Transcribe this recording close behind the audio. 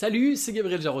Salut, c'est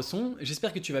Gabriel Jarosson,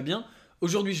 j'espère que tu vas bien.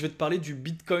 Aujourd'hui, je vais te parler du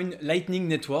Bitcoin Lightning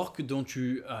Network dont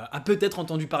tu as peut-être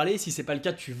entendu parler. Si ce n'est pas le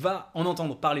cas, tu vas en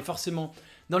entendre parler forcément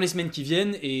dans les semaines qui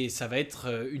viennent et ça va être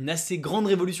une assez grande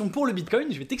révolution pour le Bitcoin.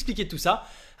 Je vais t'expliquer tout ça.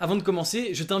 Avant de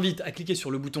commencer, je t'invite à cliquer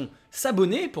sur le bouton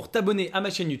s'abonner pour t'abonner à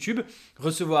ma chaîne YouTube,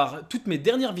 recevoir toutes mes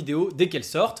dernières vidéos dès qu'elles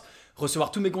sortent,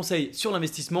 recevoir tous mes conseils sur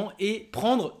l'investissement et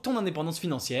prendre ton indépendance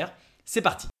financière. C'est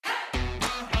parti!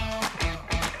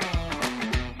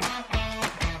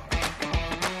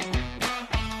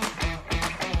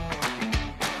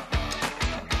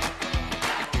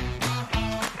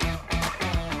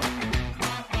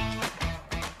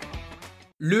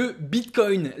 Le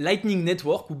Bitcoin Lightning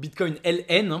Network, ou Bitcoin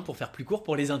LN pour faire plus court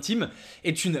pour les intimes,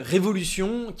 est une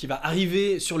révolution qui va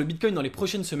arriver sur le Bitcoin dans les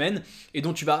prochaines semaines et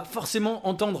dont tu vas forcément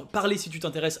entendre parler si tu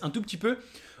t'intéresses un tout petit peu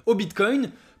au Bitcoin,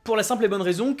 pour la simple et bonne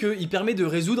raison qu'il permet de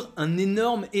résoudre un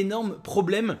énorme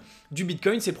problème du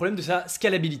Bitcoin, c'est le problème de sa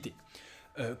scalabilité.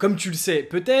 Comme tu le sais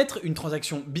peut-être, une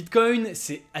transaction Bitcoin,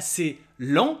 c'est assez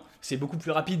lent, c'est beaucoup plus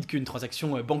rapide qu'une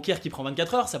transaction bancaire qui prend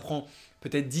 24 heures, ça prend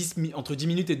peut-être entre 10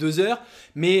 minutes et 2 heures,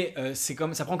 mais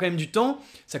ça prend quand même du temps,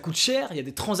 ça coûte cher, il y a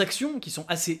des transactions qui sont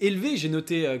assez élevées, j'ai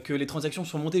noté que les transactions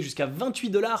sont montées jusqu'à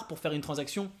 28$ pour faire une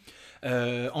transaction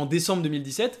en décembre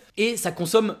 2017, et ça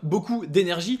consomme beaucoup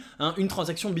d'énergie. Une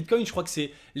transaction Bitcoin, je crois que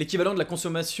c'est l'équivalent de la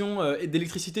consommation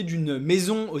d'électricité d'une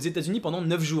maison aux États-Unis pendant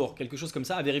 9 jours, quelque chose comme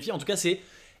ça, à vérifier. En tout cas, c'est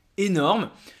énorme.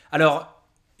 Alors,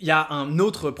 il y a un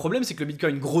autre problème, c'est que le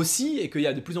Bitcoin grossit et qu'il y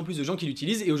a de plus en plus de gens qui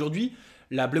l'utilisent, et aujourd'hui,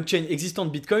 la blockchain existante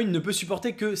Bitcoin ne peut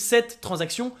supporter que 7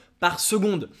 transactions par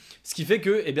seconde. Ce qui fait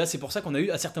que c'est pour ça qu'on a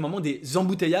eu à certains moments des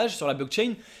embouteillages sur la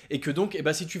blockchain et que donc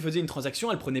si tu faisais une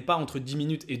transaction, elle prenait pas entre 10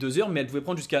 minutes et 2 heures, mais elle pouvait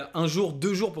prendre jusqu'à 1 jour,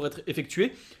 2 jours pour être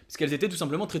effectuée parce qu'elles étaient tout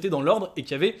simplement traitées dans l'ordre et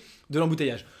qu'il y avait de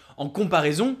l'embouteillage. En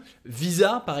comparaison,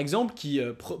 Visa par exemple, qui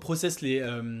processe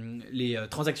les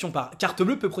transactions par carte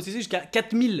bleue, peut processer jusqu'à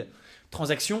 4000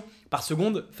 transactions par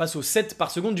seconde face aux 7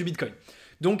 par seconde du Bitcoin.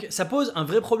 Donc ça pose un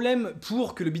vrai problème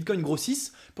pour que le Bitcoin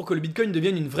grossisse, pour que le Bitcoin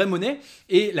devienne une vraie monnaie,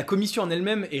 et la commission en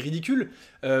elle-même est ridicule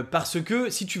parce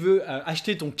que si tu veux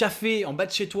acheter ton café en bas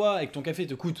de chez toi et que ton café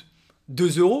te coûte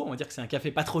 2€, on va dire que c'est un café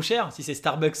pas trop cher, si c'est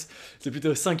Starbucks c'est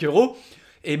plutôt 5€,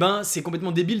 c'est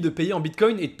complètement débile de payer en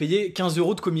Bitcoin et de payer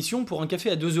 15€ de commission pour un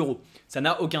café à 2€. Ça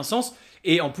n'a aucun sens,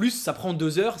 et en plus ça prend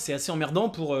 2 heures, c'est assez emmerdant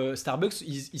pour Starbucks,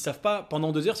 ils savent pas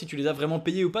pendant 2 heures si tu les as vraiment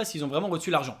payés ou pas, s'ils ont vraiment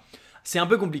reçu l'argent. C'est un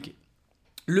peu compliqué.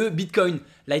 Le Bitcoin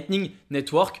Lightning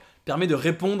Network permet de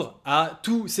répondre à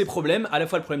tous ces problèmes, à la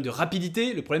fois le problème de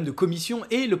rapidité, le problème de commission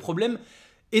et le problème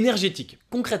énergétique.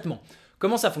 Concrètement,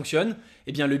 comment ça fonctionne ?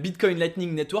 Le Bitcoin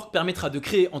Lightning Network permettra de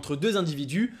créer entre deux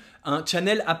individus un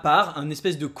channel à part, un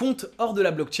espèce de compte hors de la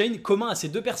blockchain commun à ces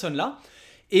deux personnes-là.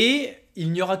 Et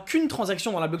il n'y aura qu'une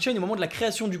transaction dans la blockchain au moment de la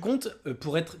création du compte.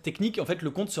 Pour être technique, en fait,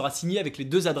 le compte sera signé avec les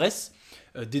deux adresses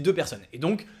des deux personnes. Et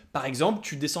donc, par exemple,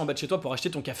 tu descends en bas de chez toi pour acheter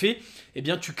ton café,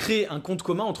 tu crées un compte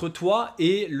commun entre toi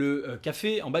et le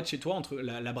café en bas de chez toi, entre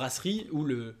la brasserie ou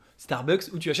le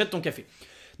Starbucks où tu achètes ton café.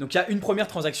 Donc il y a une première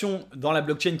transaction dans la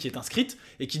blockchain qui est inscrite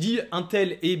et qui dit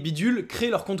Intel et Bidule créent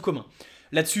leur compte commun.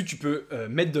 Là-dessus, tu peux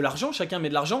mettre de l'argent, chacun met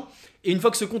de l'argent, et une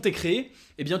fois que ce compte est créé,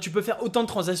 tu peux faire autant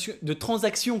de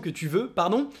transactions que tu veux,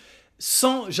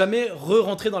 sans jamais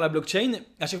re-rentrer dans la blockchain.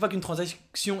 À chaque fois qu'une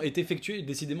transaction est effectuée,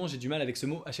 décidément j'ai du mal avec ce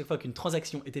mot, à chaque fois qu'une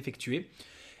transaction est effectuée,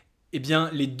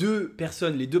 les deux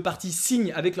personnes, les deux parties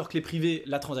signent avec leur clé privée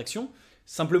la transaction,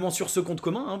 simplement sur ce compte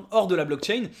commun, hors de la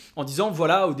blockchain, en disant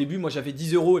voilà, au début moi j'avais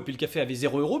 10€ et puis le café avait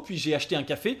 0€, puis j'ai acheté un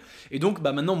café, et donc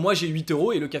maintenant moi j'ai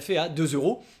 8€ et le café a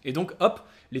 2€, et donc hop,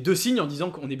 les deux signent en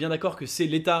disant qu'on est bien d'accord que c'est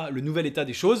le nouvel état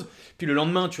des choses, puis le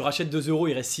lendemain tu rachètes 2€,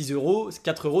 il reste 6€,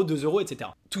 4€, 2€,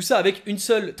 etc. Tout ça avec une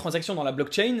seule transaction dans la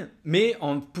blockchain, mais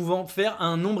en pouvant faire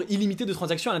un nombre illimité de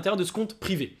transactions à l'intérieur de ce compte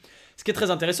privé. Ce qui est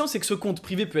très intéressant, c'est que ce compte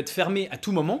privé peut être fermé à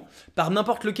tout moment par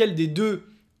n'importe lequel des deux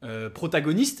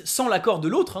protagonistes sans l'accord de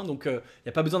l'autre, donc il n'y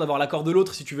a pas besoin d'avoir l'accord de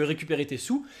l'autre si tu veux récupérer tes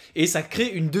sous, et ça crée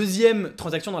une deuxième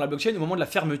transaction dans la blockchain au moment de la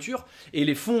fermeture, et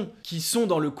les fonds qui sont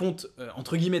dans le compte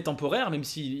entre guillemets temporaire, même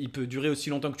s'il peut durer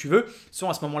aussi longtemps que tu veux, sont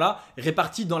à ce moment-là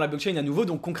répartis dans la blockchain à nouveau.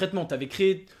 Donc concrètement, tu avais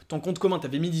créé ton compte commun, tu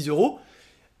avais mis 10€,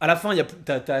 à la fin,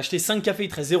 tu as acheté 5 cafés, il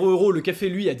te reste 0€, le café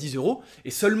lui à 10€,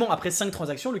 et seulement après 5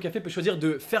 transactions, le café peut choisir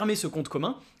de fermer ce compte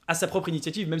commun à sa propre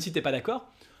initiative, même si tu n'es pas d'accord.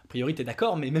 A priori, tu es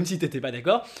d'accord, mais même si tu n'étais pas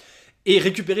d'accord, et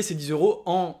récupérer ces 10€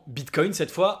 en Bitcoin, cette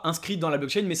fois, inscrite dans la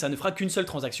blockchain, mais ça ne fera qu'une seule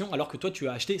transaction, alors que toi, tu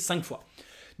as acheté 5 fois.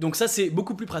 Donc ça, c'est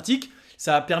beaucoup plus pratique.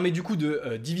 Ça permet du coup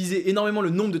de diviser énormément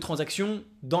le nombre de transactions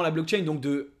dans la blockchain, donc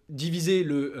de diviser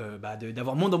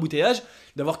d'avoir moins d'embouteillages,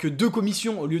 d'avoir que 2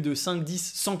 commissions au lieu de 5,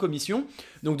 10, 100 commissions,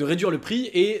 donc de réduire le prix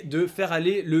et de faire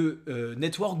aller le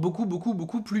network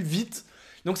beaucoup plus vite.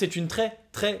 Donc c'est une très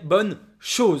très bonne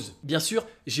chose. Bien sûr,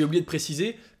 j'ai oublié de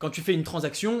préciser, quand tu fais une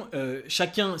transaction,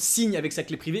 chacun signe avec sa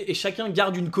clé privée et chacun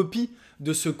garde une copie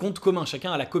de ce compte commun.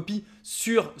 Chacun a la copie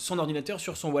sur son ordinateur,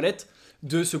 sur son wallet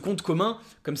de ce compte commun.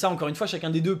 Comme ça, encore une fois, chacun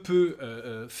des deux peut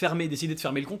décider de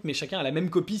fermer le compte, mais chacun a la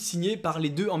même copie signée par les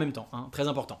deux en même temps. Hein, très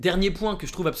important. Dernier point que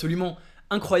je trouve absolument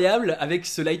incroyable avec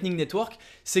ce Lightning Network,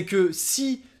 c'est que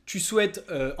si tu souhaites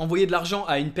envoyer de l'argent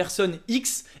à une personne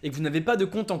X et que vous n'avez pas de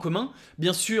compte en commun,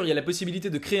 bien sûr, il y a la possibilité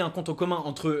de créer un compte en commun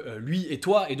entre lui et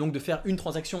toi et donc de faire une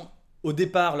transaction au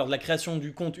départ lors de la création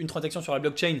du compte, une transaction sur la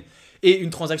blockchain et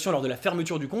une transaction lors de la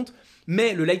fermeture du compte.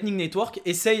 Mais le Lightning Network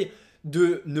essaye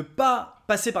de ne pas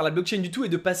passer par la blockchain du tout et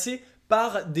de passer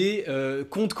par des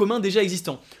comptes communs déjà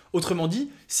existants. Autrement dit,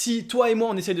 si toi et moi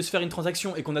on essaye de se faire une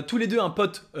transaction et qu'on a tous les deux un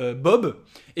pote Bob,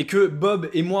 et que Bob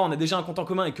et moi on a déjà un compte en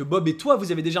commun et que Bob et toi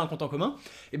vous avez déjà un compte en commun,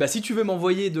 et bah si tu veux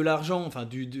m'envoyer de l'argent, enfin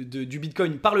du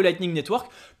Bitcoin par le Lightning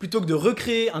Network, plutôt que de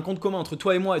recréer un compte commun entre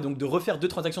toi et moi et donc de refaire 2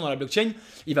 transactions dans la blockchain,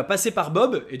 il va passer par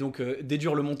Bob et donc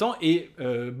déduire le montant et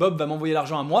Bob va m'envoyer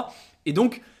l'argent à moi et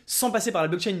donc sans passer par la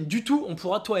blockchain du tout, on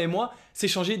pourra, toi et moi,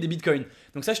 s'échanger des bitcoins.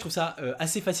 Donc ça, je trouve ça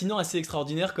assez fascinant, assez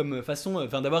extraordinaire comme façon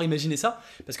d'avoir imaginé ça,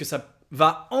 parce que ça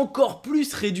va encore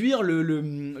plus réduire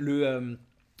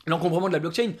l'encombrement de la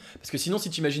blockchain. Parce que sinon, si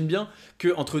tu imagines bien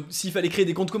que s'il fallait créer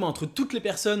des comptes communs entre toutes les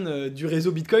personnes du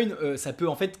réseau Bitcoin, ça peut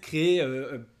en fait créer...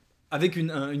 avec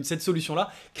cette solution-là,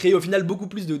 créer au final beaucoup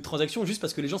plus de transactions juste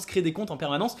parce que les gens se créent des comptes en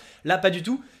permanence. Là, pas du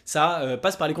tout. Ça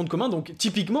passe par les comptes communs. Donc,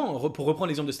 typiquement, pour reprendre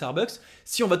l'exemple de Starbucks,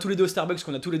 si on va tous les deux au Starbucks,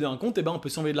 qu'on a tous les deux un compte, eh ben, on peut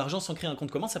s'envoyer de l'argent sans créer un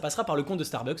compte commun. Ça passera par le compte de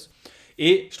Starbucks.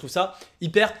 Et je trouve ça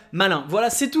hyper malin. Voilà,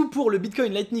 c'est tout pour le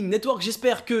Bitcoin Lightning Network.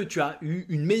 J'espère que tu as eu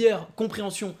une meilleure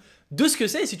compréhension de ce que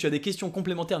c'est. Si tu as des questions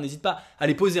complémentaires, n'hésite pas à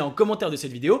les poser en commentaire de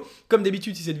cette vidéo. Comme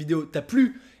d'habitude, si cette vidéo t'a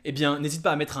plu, eh bien, n'hésite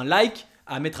pas à mettre un like,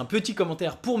 à mettre un petit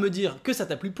commentaire pour me dire que ça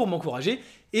t'a plu, pour m'encourager,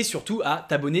 et surtout à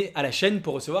t'abonner à la chaîne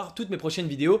pour recevoir toutes mes prochaines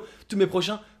vidéos, tous mes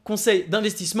prochains conseils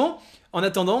d'investissement. En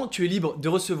attendant, tu es libre de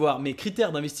recevoir mes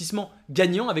critères d'investissement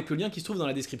gagnants avec le lien qui se trouve dans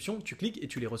la description. Tu cliques et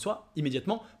tu les reçois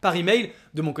immédiatement par email.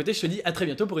 De mon côté, je te dis à très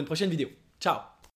bientôt pour une prochaine vidéo. Ciao!